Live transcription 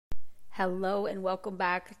Hello and welcome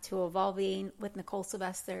back to Evolving with Nicole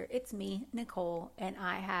Sylvester. It's me, Nicole, and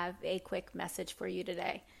I have a quick message for you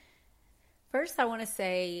today. First, I want to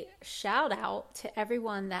say shout out to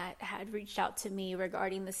everyone that had reached out to me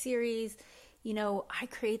regarding the series. You know, I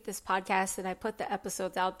create this podcast and I put the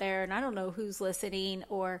episodes out there, and I don't know who's listening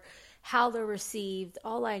or how they're received.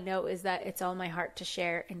 All I know is that it's on my heart to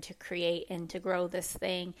share and to create and to grow this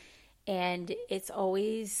thing. And it's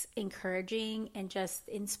always encouraging and just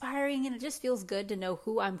inspiring, and it just feels good to know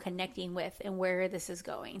who I'm connecting with and where this is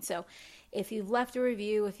going. So if you've left a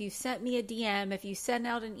review, if you sent me a DM, if you sent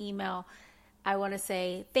out an email, I want to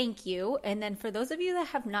say thank you. And then for those of you that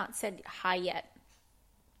have not said hi yet,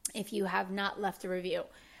 if you have not left a review,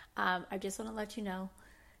 I just want to let you know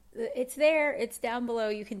it's there. It's down below.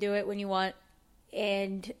 You can do it when you want.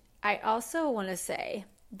 And I also want to say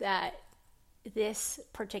that this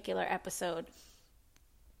particular episode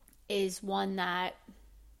is one that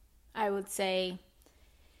I would say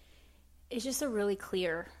is just a really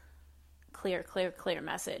clear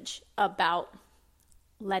message about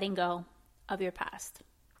letting go of your past.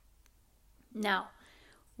 Now,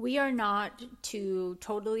 we are not to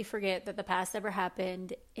totally forget that the past ever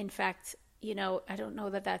happened. In fact, I don't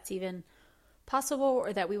know that that's even possible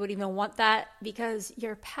or that we would even want that, because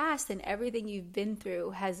your past and everything you've been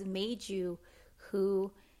through has made you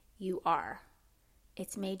who you are.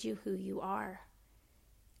 It's made you who you are.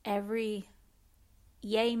 Every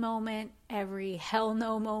yay moment, every hell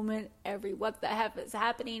no moment, every what the heck is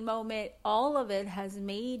happening moment, all of it has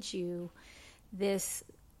made you this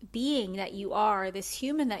being that you are, this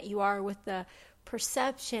human that you are, with the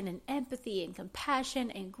perception and empathy and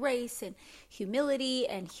compassion and grace and humility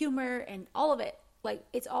and humor and all of it. Like,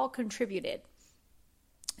 it's all contributed.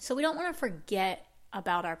 So we don't want to forget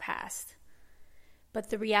about our past. But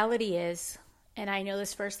the reality is, and I know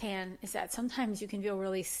this firsthand, is that sometimes you can feel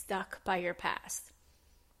really stuck by your past.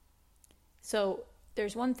 So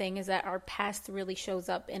there's one thing, is that our past really shows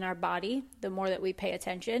up in our body the more that we pay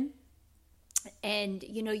attention. And,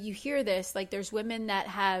 you hear this, like there's women that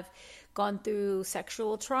have gone through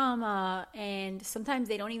sexual trauma and sometimes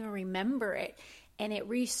they don't even remember it. And it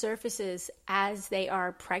resurfaces as they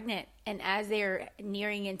are pregnant and as they're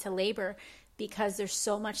nearing into labor, because there's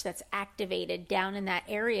so much that's activated down in that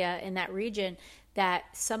area, in that region, that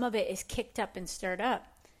some of it is kicked up and stirred up.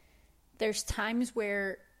 There's times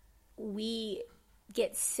where we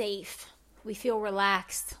get safe. We feel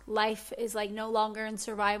relaxed. Life is like no longer in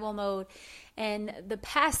survival mode. And the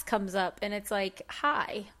past comes up and it's like,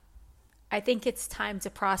 hi, I think it's time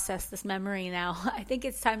to process this memory now. I think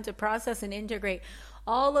it's time to process and integrate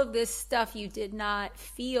all of this stuff you did not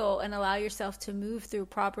feel and allow yourself to move through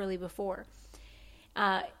properly before.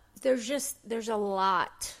 There's a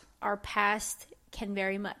lot. Our past can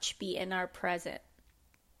very much be in our present.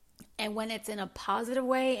 And when it's in a positive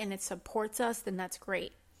way and it supports us, then that's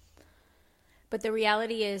great. But the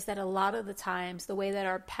reality is that a lot of the times, the way that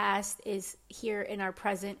our past is here in our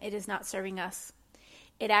present, it is not serving us.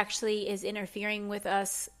 It actually is interfering with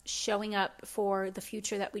us showing up for the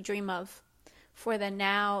future that we dream of, for the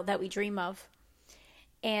now that we dream of.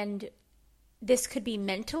 And this could be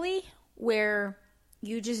mentally, where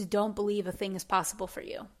you just don't believe a thing is possible for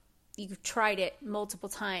you. You've tried it multiple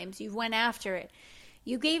times. You went after it.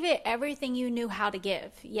 You gave it everything you knew how to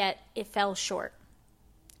give, yet it fell short.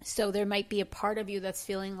 So there might be a part of you that's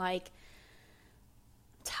feeling like,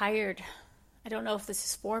 tired. I don't know if this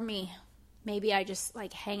is for me. Maybe I just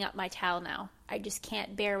hang up my towel now. I just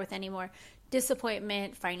can't bear with any more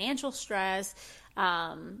disappointment, financial stress,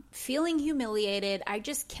 feeling humiliated. I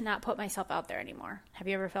just cannot put myself out there anymore. Have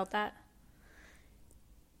you ever felt that?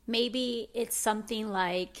 Maybe it's something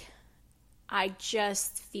like, I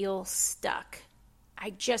just feel stuck. I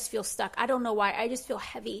don't know why. I just feel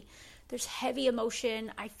heavy. There's heavy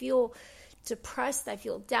emotion. I feel depressed. I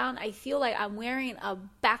feel down. I feel like I'm wearing a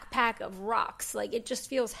backpack of rocks. Like, it just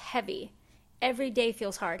feels heavy. Every day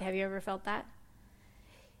feels hard. Have you ever felt that?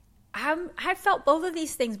 I've felt both of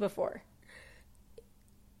these things before.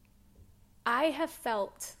 I have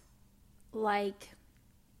felt like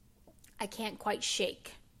I can't quite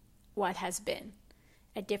shake what has been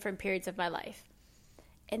at different periods of my life.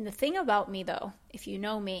 And the thing about me, though, if you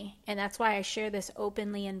know me, and that's why I share this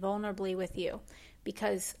openly and vulnerably with you,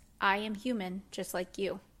 because I am human just like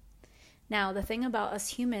you. Now, the thing about us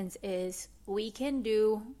humans is we can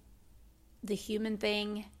do the human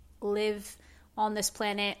thing, live on this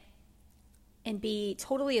planet, and be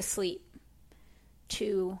totally asleep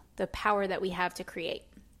to the power that we have to create.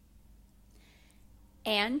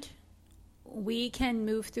 And we can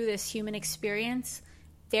move through this human experience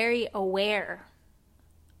very aware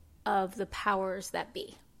of the powers that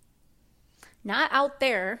be. not out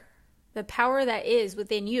there, the power that is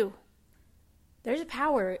within you. There's a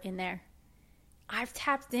power in there. I've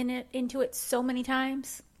tapped into it so many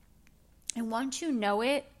times. And once you know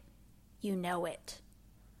it, you know it.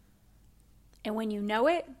 And when you know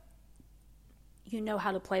it, you know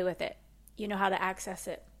how to play with it. You know how to access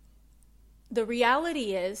it. The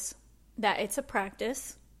reality is that it's a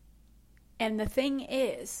practice. And the thing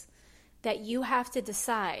is that you have to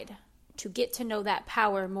decide to get to know that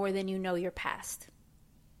power more than you know your past.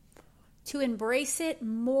 To embrace it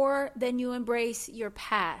more than you embrace your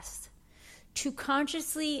past. To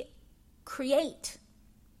consciously create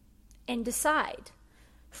and decide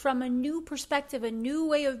from a new perspective, a new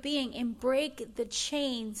way of being, and break the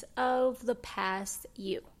chains of the past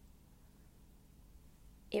you.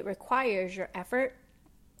 It requires your effort.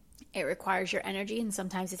 It requires your energy, and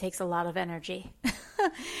sometimes it takes a lot of energy.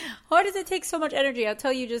 Why does it take so much energy? I'll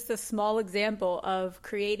tell you just a small example of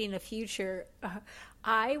creating a future.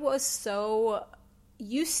 I was so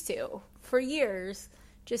used to, for years,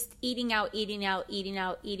 just eating out.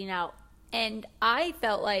 And I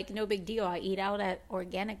felt like no big deal. I eat out at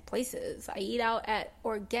organic places. I eat out at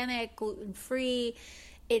organic, gluten-free.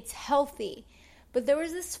 It's healthy. But there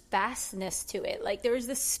was this fastness to it. Like there was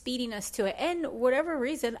this speediness to it. And whatever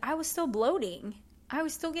reason, I was still bloating. I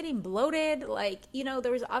was still getting bloated. Like,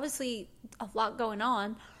 there was obviously a lot going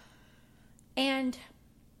on. And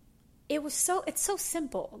it's so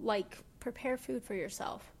simple. Like, prepare food for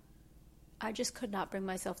yourself. I just could not bring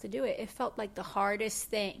myself to do it. It felt like the hardest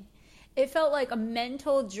thing. It felt like a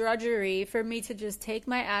mental drudgery for me to just take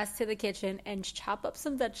my ass to the kitchen and chop up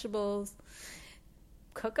some vegetables,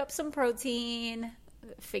 cook up some protein,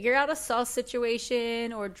 figure out a sauce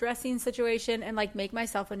situation or dressing situation, and make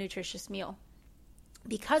myself a nutritious meal.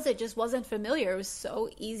 Because it just wasn't familiar, it was so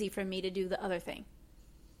easy for me to do the other thing.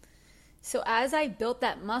 So as I built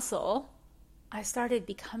that muscle, I started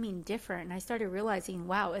becoming different. And I started realizing,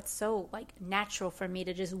 wow, it's so natural for me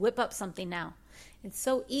to just whip up something now. It's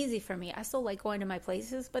so easy for me. I still like going to my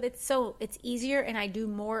places, but it's easier, and I do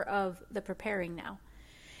more of the preparing now.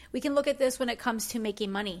 We can look at this when it comes to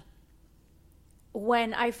making money.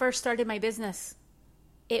 When I first started my business,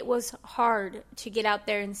 it was hard to get out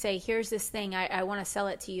there and say, here's this thing. I want to sell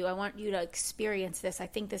it to you. I want you to experience this. I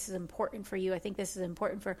think this is important for you. I think this is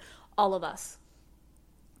important for all of us.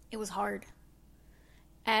 It was hard.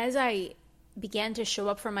 As I began to show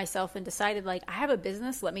up for myself and decided, I have a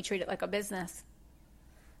business, let me treat it like a business.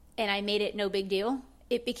 And I made it no big deal.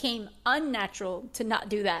 It became unnatural to not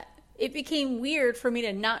do that. It became weird for me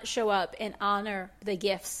to not show up and honor the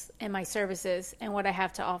gifts and my services and what I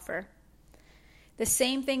have to offer. The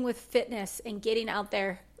same thing with fitness and getting out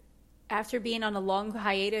there. After being on a long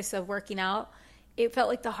hiatus of working out, it felt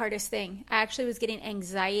like the hardest thing. I actually was getting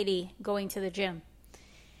anxiety going to the gym.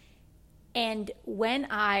 And when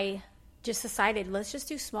I just decided, let's just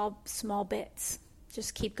do small bits,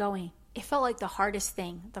 just keep going, it felt like the hardest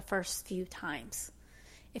thing the first few times.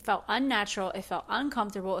 It felt unnatural. It felt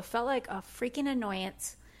uncomfortable. It felt like a freaking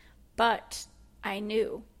annoyance. But I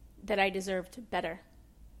knew that I deserved better.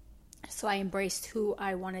 So I embraced who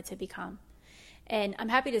I wanted to become. And I'm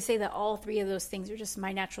happy to say that all three of those things are just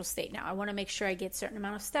my natural state now. I want to make sure I get a certain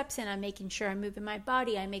amount of steps in. I'm making sure I'm moving my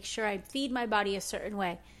body. I make sure I feed my body a certain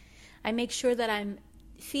way. I make sure that I'm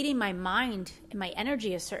feeding my mind and my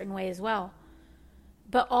energy a certain way as well.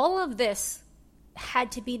 But all of this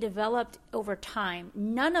had to be developed over time.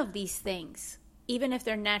 None of these things, even if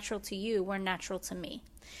they're natural to you, were natural to me.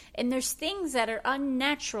 And there's things that are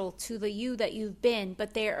unnatural to the you that you've been,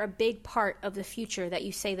 but they are a big part of the future that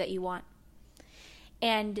you say that you want.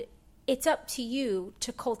 And it's up to you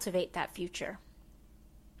to cultivate that future.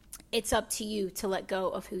 It's up to you to let go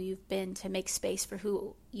of who you've been, to make space for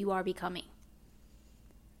who you are becoming.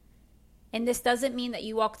 And this doesn't mean that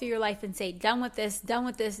you walk through your life and say, done with this, done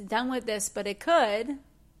with this, done with this, but it could,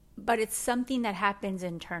 but it's something that happens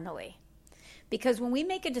internally. Because when we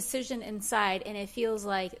make a decision inside and it feels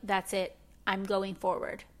like, that's it, I'm going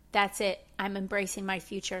forward. That's it, I'm embracing my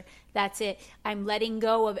future. That's it, I'm letting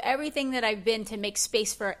go of everything that I've been to make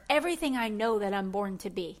space for everything I know that I'm born to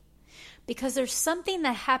be. Because there's something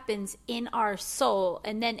that happens in our soul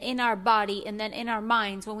and then in our body and then in our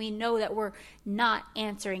minds when we know that we're not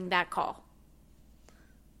answering that call.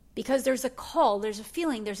 Because there's a call, there's a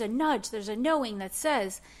feeling, there's a nudge, there's a knowing that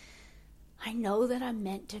says, I know that I'm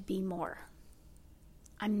meant to be more.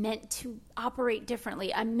 I'm meant to operate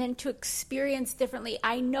differently. I'm meant to experience differently.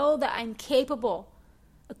 I know that I'm capable,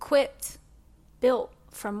 equipped, built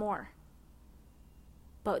for more.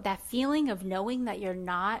 But that feeling of knowing that you're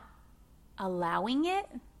not allowing it,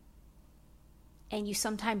 and you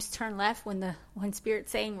sometimes turn left when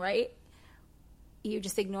Spirit's saying right, you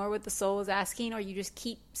just ignore what the soul is asking, or you just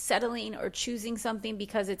keep settling or choosing something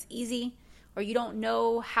because it's easy, or you don't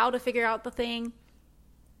know how to figure out the thing.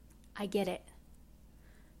 I get it.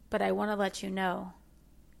 But I want to let you know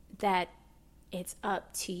that it's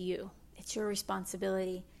up to you. It's your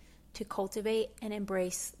responsibility to cultivate and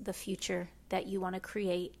embrace the future that you want to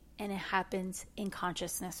create, and it happens in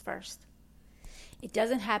consciousness first. It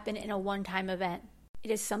doesn't happen in a one-time event.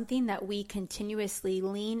 It is something that we continuously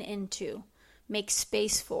lean into, make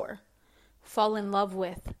space for, fall in love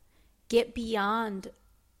with, get beyond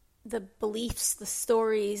the beliefs, the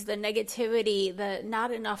stories, the negativity, the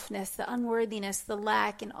not enoughness, the unworthiness, the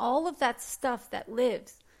lack, and all of that stuff that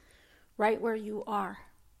lives right where you are.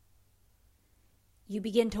 You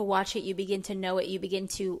begin to watch it, you begin to know it, you begin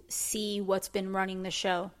to see what's been running the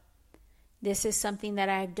show. This is something that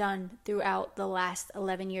I've done throughout the last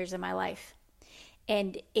 11 years of my life.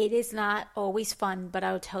 And it is not always fun, but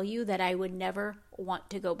I'll tell you that I would never want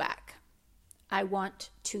to go back. I want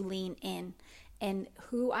to lean in. And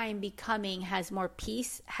who I am becoming has more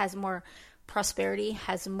peace, has more prosperity,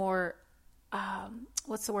 has more,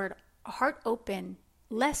 heart open,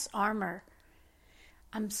 less armor.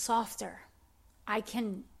 I'm softer.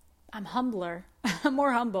 I'm humbler. I'm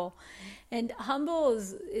more humble. And humble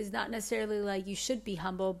is not necessarily like you should be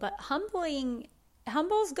humble, but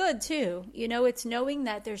humble's good too. It's knowing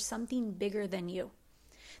that there's something bigger than you.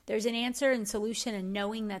 There's an answer and solution and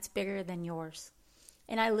knowing that's bigger than yours.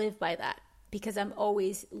 And I live by that because I'm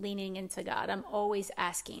always leaning into God. I'm always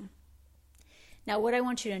asking. Now, what I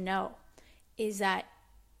want you to know is that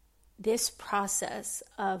this process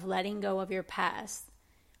of letting go of your past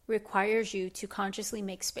requires you to consciously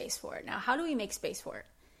make space for it. Now, how do we make space for it?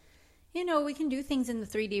 We can do things in the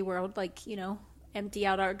 3D world, like, empty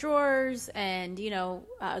out our drawers and,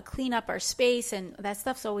 clean up our space, and that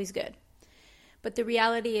stuff's always good. But the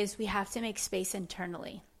reality is we have to make space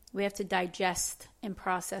internally. We have to digest and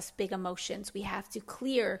process big emotions. We have to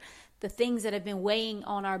clear the things that have been weighing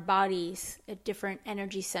on our bodies at different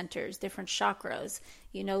energy centers, different chakras,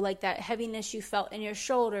 like that heaviness you felt in your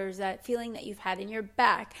shoulders, that feeling that you've had in your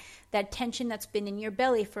back, that tension that's been in your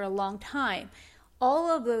belly for a long time. All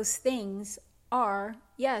of those things are,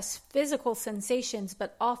 yes, physical sensations,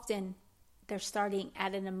 but often they're starting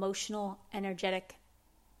at an emotional, energetic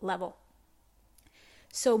level.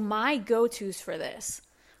 So my go-tos for this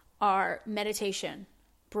are meditation,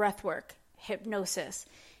 breath work, hypnosis,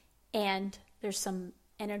 and there's some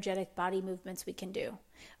energetic body movements we can do.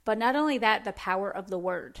 But not only that, the power of the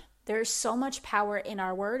word. There's so much power in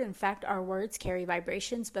our word. In fact, our words carry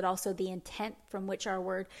vibrations, but also the intent from which our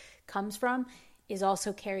word comes from is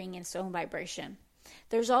also carrying its own vibration.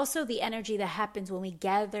 There's also the energy that happens when we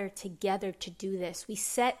gather together to do this. We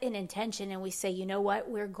set an intention and we say, you know what,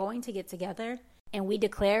 we're going to get together, and we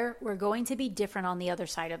declare we're going to be different on the other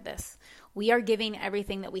side of this. We are giving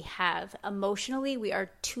everything that we have. Emotionally, we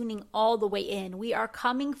are tuning all the way in. We are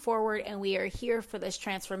coming forward and we are here for this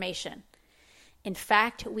transformation. In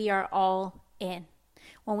fact, we are all in.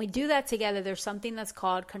 When we do that together, there's something that's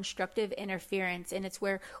called constructive interference, and it's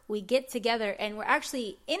where we get together and we're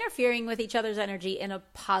actually interfering with each other's energy in a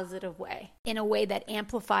positive way, in a way that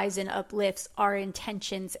amplifies and uplifts our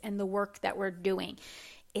intentions and the work that we're doing.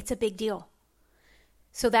 It's a big deal.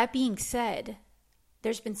 So that being said,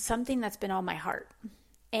 there's been something that's been on my heart.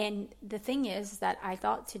 And the thing is that I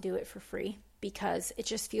thought to do it for free because it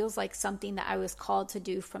just feels like something that I was called to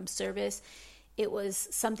do from service. It was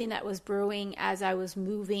something that was brewing as I was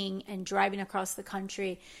moving and driving across the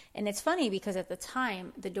country. And it's funny because at the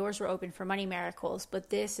time, the doors were open for Money Miracles, but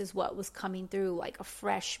this is what was coming through, like a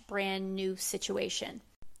fresh, brand new situation.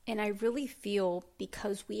 And I really feel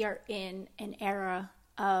because we are in an era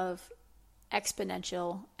of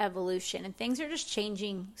exponential evolution and things are just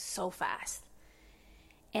changing so fast.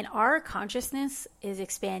 And our consciousness is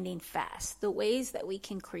expanding fast. The ways that we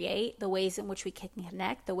can create, the ways in which we can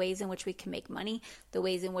connect, the ways in which we can make money, the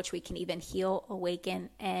ways in which we can even heal, awaken,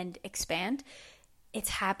 and expand, it's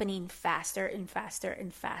happening faster and faster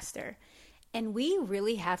and faster. And we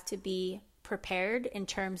really have to be prepared in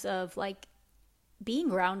terms of like being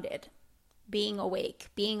grounded, being awake,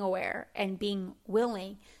 being aware, and being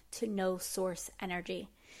willing to know source energy.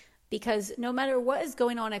 Because no matter what is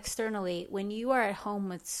going on externally, when you are at home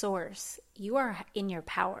with source, you are in your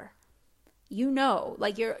power.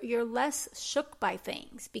 Like you're less shook by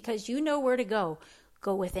things because you know where to go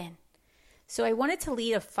within. So I wanted to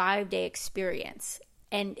lead a 5-day experience,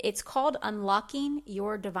 and it's called Unlocking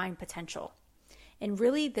Your Divine Potential. And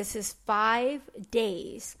really, this is 5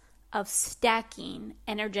 days of stacking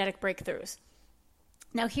energetic breakthroughs.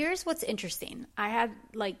 Now, here's what's interesting. I had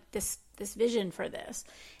like this this vision for this.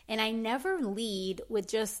 And I never lead with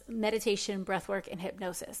just meditation, breath work, and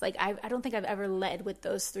hypnosis. Like I don't think I've ever led with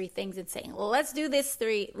those three things and saying, well, let's do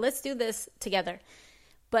this together.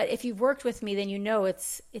 But if you've worked with me, then you know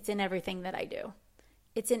it's in everything that I do.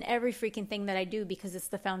 It's in every freaking thing that I do because it's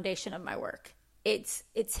the foundation of my work. It's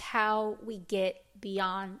how we get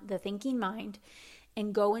beyond the thinking mind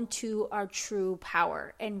and go into our true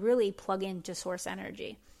power and really plug into source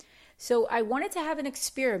energy. So I wanted to have an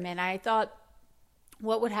experiment. I thought,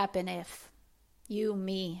 what would happen if you,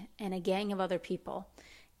 me, and a gang of other people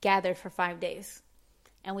gathered for 5 days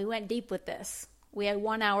and we went deep with this? We had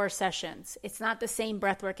 1 hour sessions. It's not the same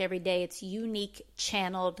breath work every day. It's unique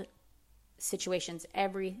channeled situations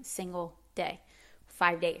every single day,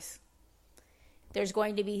 5 days. There's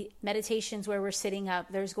going to be meditations where we're sitting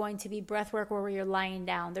up. There's going to be breath work where you're lying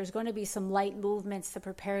down. There's going to be some light movements to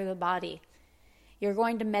prepare the body. You're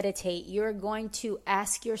going to meditate. You're going to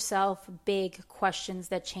ask yourself big questions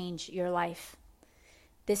that change your life.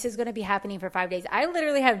 This is going to be happening for 5 days. I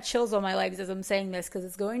literally have chills on my legs as I'm saying this because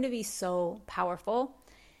it's going to be so powerful.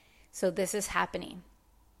 So this is happening.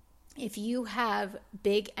 If you have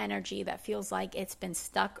big energy that feels like it's been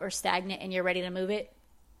stuck or stagnant and you're ready to move it,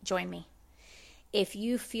 join me. If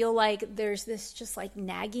you feel like there's this just like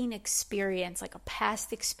nagging experience, like a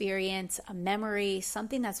past experience, a memory,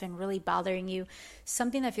 something that's been really bothering you,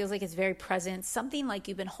 something that feels like it's very present, something like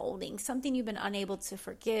you've been holding, something you've been unable to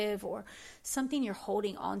forgive, or something you're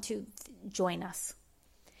holding on to, join us.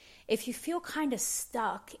 If you feel kind of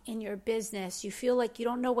stuck in your business, you feel like you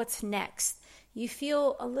don't know what's next, you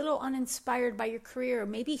feel a little uninspired by your career, or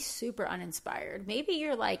maybe super uninspired, maybe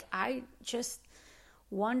you're like, I just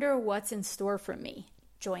wonder what's in store for me,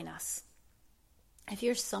 join us. If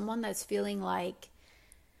you're someone that's feeling like,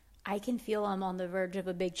 I can feel I'm on the verge of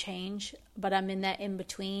a big change, but I'm in that in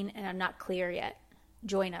between and I'm not clear yet,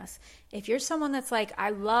 join us. If you're someone that's like, I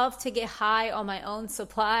love to get high on my own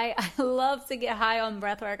supply, I love to get high on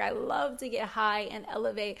breathwork, I love to get high and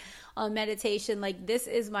elevate on meditation, like this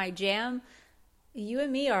is my jam, you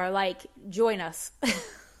and me are like, join us.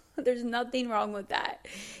 There's nothing wrong with that.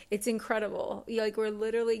 It's incredible. Like we're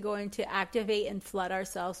literally going to activate and flood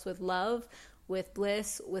ourselves with love, with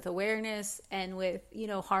bliss, with awareness, and with,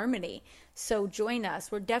 harmony. So join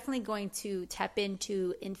us. We're definitely going to tap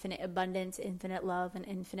into infinite abundance, infinite love, and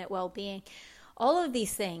infinite well-being. All of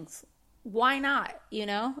these things. Why not?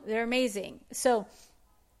 They're amazing. So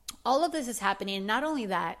all of this is happening. And not only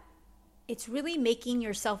that, it's really making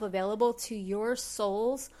yourself available to your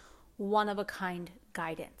soul's one-of-a-kind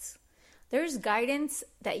guidance. There's guidance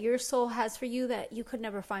that your soul has for you that you could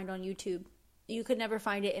never find on YouTube. You could never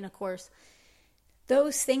find it in a course.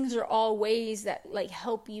 Those things are all ways that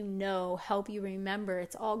help you help you remember.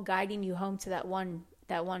 It's all guiding you home to that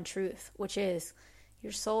one truth, which is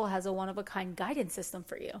your soul has a one-of-a-kind guidance system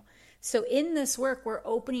for you. So in this work, we're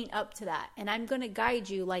opening up to that. And I'm going to guide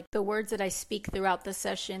you, like the words that I speak throughout the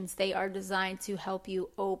sessions, they are designed to help you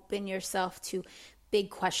open yourself to big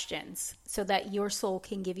questions so that your soul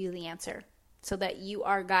can give you the answer, so that you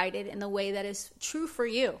are guided in the way that is true for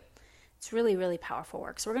you. It's really, really powerful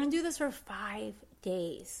work. So we're going to do this for 5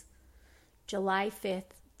 days, July 5th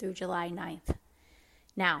through July 9th.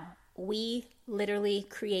 Now, we literally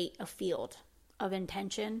create a field of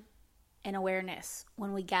intention and awareness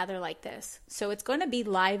when we gather like this. So it's going to be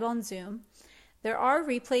live on Zoom. There are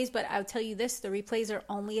replays, but I'll tell you this, the replays are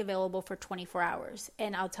only available for 24 hours.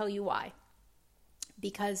 And I'll tell you why.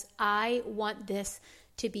 Because I want this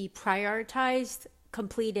to be prioritized,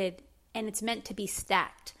 completed, and it's meant to be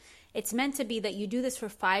stacked. It's meant to be that you do this for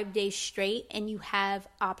 5 days straight and you have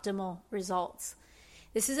optimal results.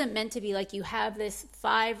 This isn't meant to be like you have this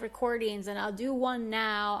 5 recordings and I'll do one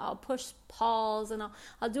now, I'll push pause and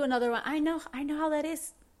I'll do another one. I know how that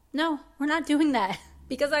is. No, we're not doing that.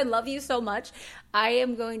 Because I love you so much, I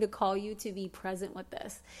am going to call you to be present with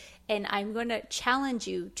this. And I'm going to challenge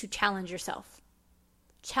you to challenge yourself.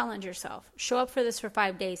 Challenge yourself. Show up for this for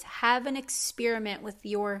 5 days. Have an experiment with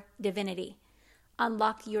your divinity.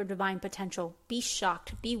 Unlock your divine potential. Be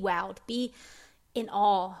shocked. Be wowed. Be in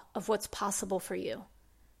awe of what's possible for you.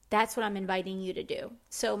 That's what I'm inviting you to do.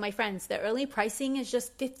 So my friends, the early pricing is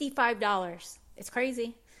just $55. It's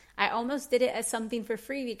crazy. I almost did it as something for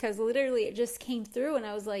free because literally it just came through and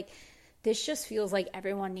I was like, this just feels like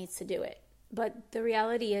everyone needs to do it. But the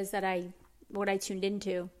reality is that what I tuned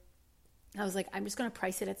into, I was like, I'm just going to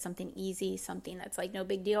price it at something easy, something that's like no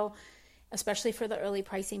big deal, especially for the early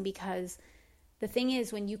pricing, because the thing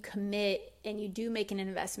is when you commit and you do make an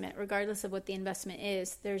investment, regardless of what the investment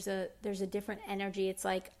is, there's a different energy. It's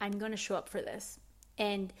like, I'm going to show up for this.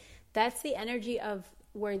 And that's the energy of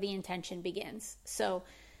where the intention begins. So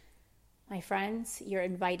my friends, you're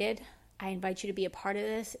invited. I invite you to be a part of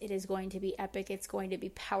this. It is going to be epic. It's going to be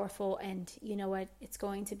powerful. And you know what? It's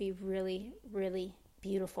going to be really, really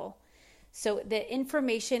beautiful. So the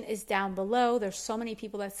information is down below. There's so many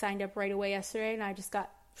people that signed up right away yesterday. And I just got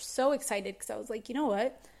so excited because I was like, you know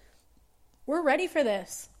what? We're ready for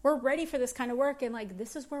this. We're ready for this kind of work. And like,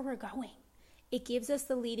 this is where we're going. It gives us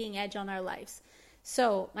the leading edge on our lives.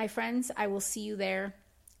 So my friends, I will see you there.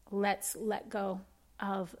 Let's let go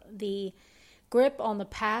of the grip on the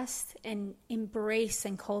past and embrace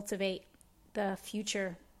and cultivate the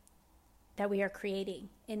future that we are creating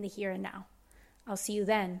in the here and now. I'll see you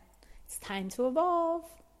then. It's time to evolve.